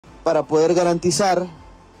para poder garantizar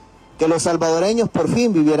que los salvadoreños por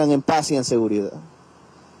fin vivieran en paz y en seguridad.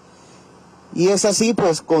 Y es así,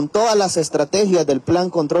 pues, con todas las estrategias del Plan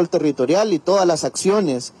Control Territorial y todas las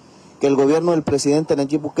acciones que el gobierno del presidente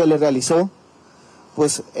Nayib Bukele realizó,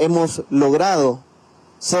 pues hemos logrado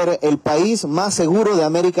ser el país más seguro de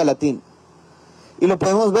América Latina. Y lo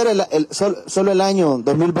podemos ver, solo el año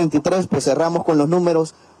 2023, pues cerramos con los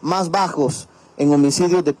números más bajos en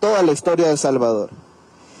homicidios de toda la historia de El Salvador.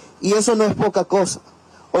 Y eso no es poca cosa.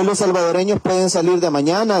 Hoy los salvadoreños pueden salir de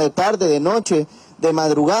mañana, de tarde, de noche, de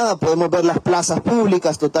madrugada. Podemos ver las plazas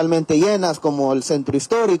públicas totalmente llenas, como el centro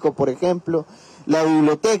histórico, por ejemplo. La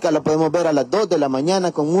biblioteca la podemos ver a las 2 de la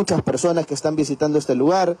mañana con muchas personas que están visitando este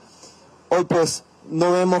lugar. Hoy pues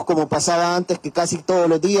no vemos como pasaba antes, que casi todos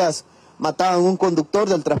los días mataban un conductor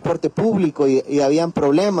del transporte público y habían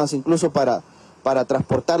problemas incluso para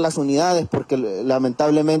transportar las unidades, porque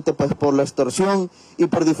lamentablemente pues por la extorsión y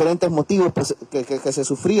por diferentes motivos pues, que se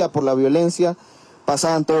sufría por la violencia,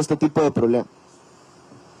 pasaban todo este tipo de problemas.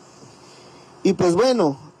 Y pues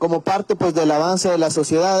bueno, como parte pues del avance de las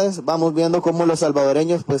sociedades, vamos viendo cómo los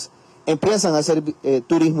salvadoreños pues empiezan a hacer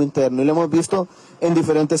turismo interno, y lo hemos visto en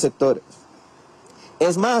diferentes sectores.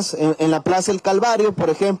 Es más, en la Plaza del Calvario, por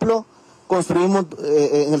ejemplo, construimos,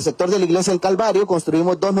 en el sector de la Iglesia del Calvario,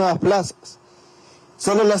 construimos 2 nuevas plazas.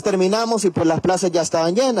 Solo las terminamos y pues las plazas ya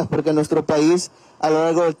estaban llenas, porque nuestro país a lo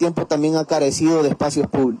largo del tiempo también ha carecido de espacios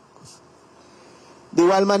públicos. De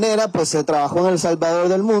igual manera, pues se trabajó en El Salvador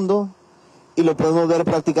del Mundo, y lo podemos ver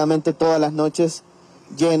prácticamente todas las noches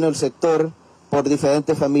lleno el sector por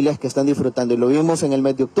diferentes familias que están disfrutando. Y lo vimos en el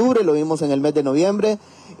mes de octubre, lo vimos en el mes de noviembre,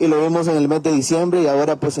 y lo vimos en el mes de diciembre, y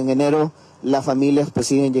ahora pues en enero las familias pues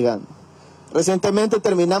siguen llegando. Recientemente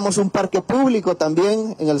terminamos un parque público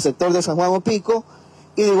también en el sector de San Juan Opico,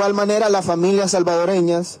 y de igual manera las familias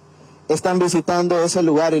salvadoreñas están visitando ese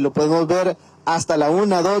lugar, y lo podemos ver hasta la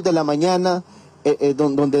 1, 2 de la mañana,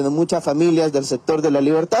 donde muchas familias del sector de la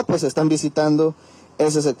Libertad pues están visitando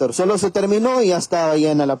ese sector. Solo se terminó y ya estaba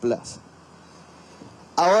llena la plaza.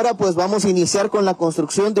 Ahora pues vamos a iniciar con la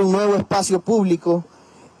construcción de un nuevo espacio público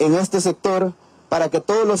en este sector para que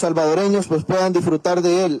todos los salvadoreños pues puedan disfrutar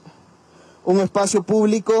de él. Un espacio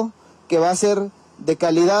público que va a ser de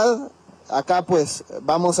calidad. Acá pues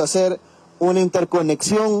vamos a hacer una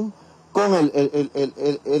interconexión con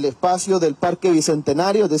el espacio del Parque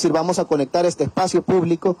Bicentenario, es decir, vamos a conectar este espacio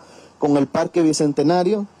público con el Parque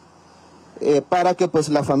Bicentenario para que pues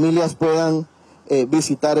las familias puedan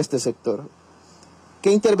visitar este sector.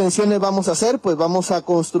 ¿Qué intervenciones vamos a hacer? Pues vamos a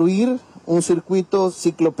construir un circuito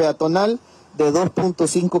ciclopeatonal de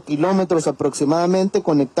 2.5 kilómetros aproximadamente,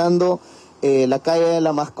 conectando la calle de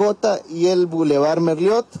la Mascota y el Boulevard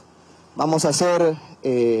Merliot. Vamos a hacer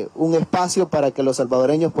un espacio para que los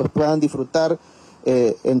salvadoreños pues puedan disfrutar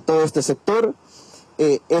en todo este sector.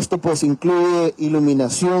 Esto pues incluye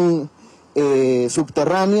iluminación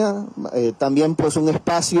subterránea, también pues un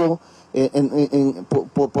espacio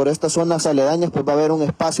por estas zonas aledañas pues va a haber un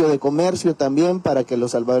espacio de comercio también para que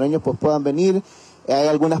los salvadoreños pues puedan venir. Hay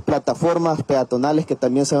algunas plataformas peatonales que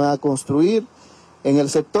también se van a construir en el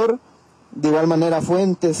sector. De igual manera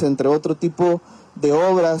fuentes, entre otro tipo de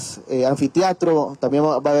obras, anfiteatro, también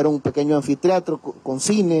va a haber un pequeño anfiteatro con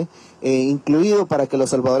cine incluido para que los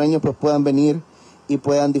salvadoreños pues puedan venir y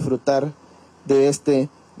puedan disfrutar de este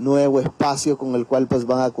nuevo espacio con el cual pues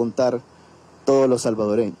van a contar todos los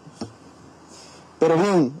salvadoreños. Pero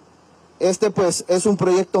bien, este pues es un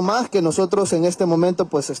proyecto más que nosotros en este momento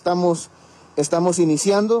pues estamos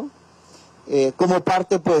iniciando como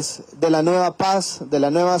parte pues de la nueva paz, de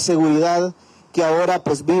la nueva seguridad que ahora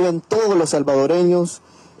pues viven todos los salvadoreños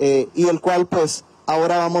y el cual pues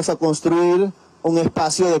ahora vamos a construir un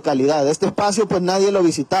espacio de calidad. Este espacio pues nadie lo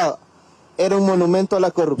visitaba, era un monumento a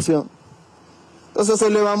la corrupción. Entonces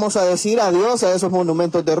hoy le vamos a decir adiós a esos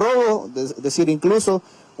monumentos de robo, decir incluso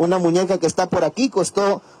una muñeca que está por aquí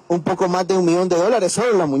costó un poco más de $1 millón,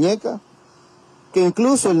 solo la muñeca, que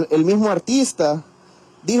incluso el mismo artista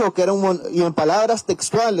dijo que era y en palabras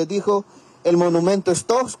textuales dijo: el monumento es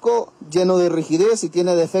tosco, lleno de rigidez y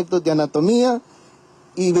tiene defectos de anatomía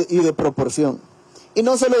y de proporción. Y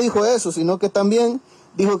no solo dijo eso, sino que también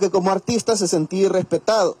dijo que como artista se sentía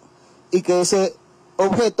irrespetado y que ese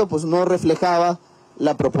objeto pues no reflejaba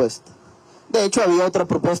la propuesta. De hecho había otra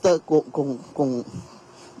propuesta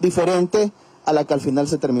diferente a la que al final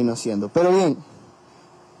se terminó haciendo. Pero bien,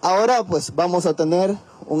 ahora pues vamos a tener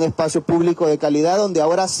un espacio público de calidad donde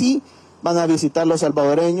ahora sí van a visitar los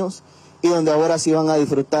salvadoreños y donde ahora sí van a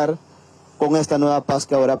disfrutar con esta nueva paz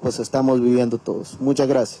que ahora pues estamos viviendo todos. Muchas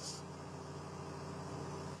gracias.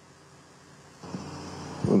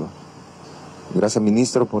 Bueno, Gracias,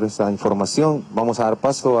 ministro, por esa información. Vamos a dar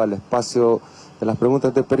paso al espacio de las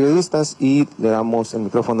preguntas de periodistas y le damos el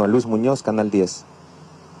micrófono a Luz Muñoz, Canal 10.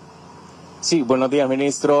 Sí, buenos días,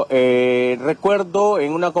 ministro. Recuerdo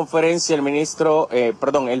en una conferencia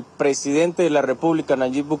el presidente de la República,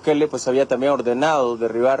 Nayib Bukele, pues había también ordenado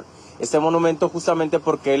derribar este monumento justamente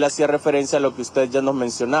porque él hacía referencia a lo que usted ya nos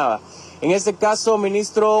mencionaba. En este caso,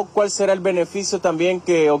 ministro, ¿cuál será el beneficio también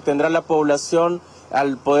que obtendrá la población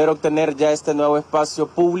al poder obtener ya este nuevo espacio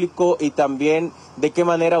público, y también de qué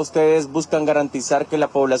manera ustedes buscan garantizar que la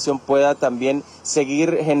población pueda también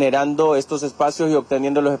seguir generando estos espacios y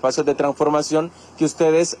obteniendo los espacios de transformación que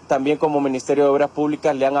ustedes también como Ministerio de Obras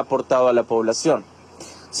Públicas le han aportado a la población?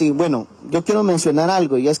 Sí, bueno, yo quiero mencionar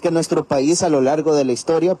algo, y es que nuestro país a lo largo de la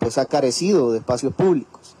historia pues ha carecido de espacios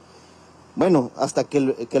públicos. Bueno, hasta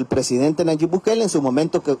que el presidente Nayib Bukele en su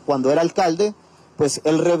momento, que cuando era alcalde, pues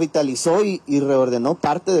él revitalizó y reordenó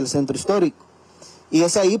parte del centro histórico. Y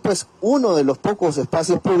es ahí pues uno de los pocos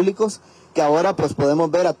espacios públicos que ahora pues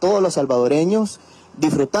podemos ver a todos los salvadoreños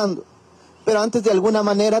disfrutando. Pero antes de alguna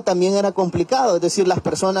manera también era complicado, es decir, las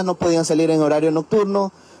personas no podían salir en horario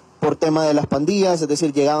nocturno por tema de las pandillas, es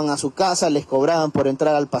decir, llegaban a su casa, les cobraban por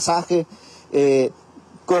entrar al pasaje,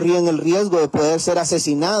 corrían el riesgo de poder ser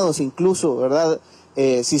asesinados incluso, ¿verdad?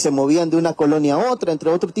 Si se movían de una colonia a otra,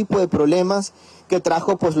 entre otro tipo de problemas que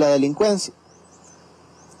trajo pues la delincuencia.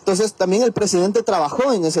 Entonces también el presidente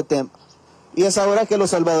trabajó en ese tema, y es ahora que los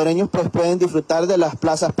salvadoreños pues pueden disfrutar de las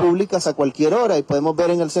plazas públicas a cualquier hora, y podemos ver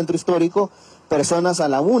en el centro histórico personas a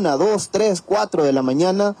la 1, 2, 3, 4 de la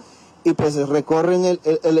mañana, y pues recorren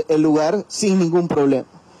el lugar sin ningún problema,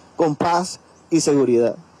 con paz y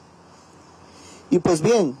seguridad. Y pues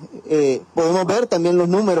bien, podemos ver también los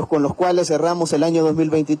números con los cuales cerramos el año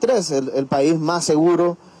 2023, el país más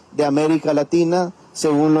seguro de América Latina,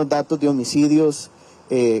 según los datos de homicidios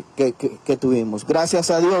que tuvimos.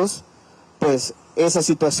 Gracias a Dios, pues esa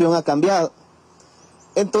situación ha cambiado.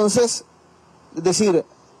 Entonces, es decir,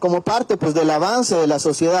 como parte pues del avance de las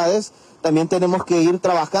sociedades, también tenemos que ir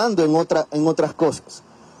trabajando en otras cosas.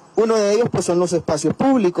 Uno de ellos pues son los espacios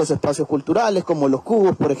públicos, espacios culturales, como los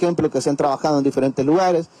cubos, por ejemplo, que se han trabajado en diferentes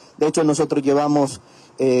lugares. De hecho, nosotros llevamos,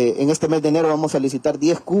 en este mes de enero vamos a licitar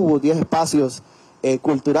 10 cubos, 10 espacios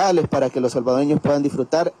culturales para que los salvadoreños puedan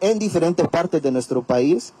disfrutar en diferentes partes de nuestro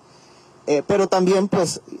país. Pero también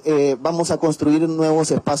pues vamos a construir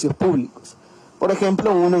nuevos espacios públicos. Por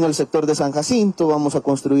ejemplo, uno en el sector de San Jacinto, vamos a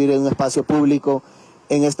construir un espacio público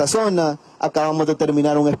en esta zona. Acabamos de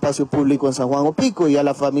terminar un espacio público en San Juan Opico y ya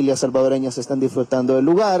las familias salvadoreñas están disfrutando del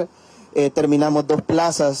lugar. Terminamos 2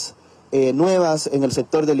 plazas nuevas en el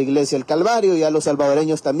sector de la Iglesia del Calvario, ya los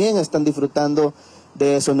salvadoreños también están disfrutando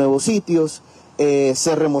de esos nuevos sitios.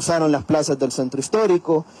 Se remozaron las plazas del centro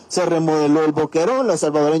histórico, se remodeló el boquerón, los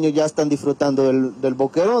salvadoreños ya están disfrutando del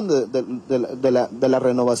boquerón, de la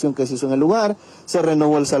renovación que se hizo en el lugar. Se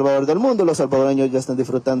renovó el Salvador del Mundo, los salvadoreños ya están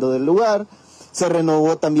disfrutando del lugar. Se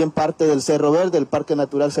renovó también parte del Cerro Verde, el Parque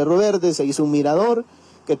Natural Cerro Verde, se hizo un mirador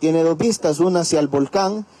que tiene 2 vistas, una hacia el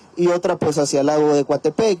volcán y otra pues hacia el lago de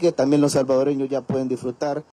Coatepeque. También los salvadoreños ya pueden disfrutar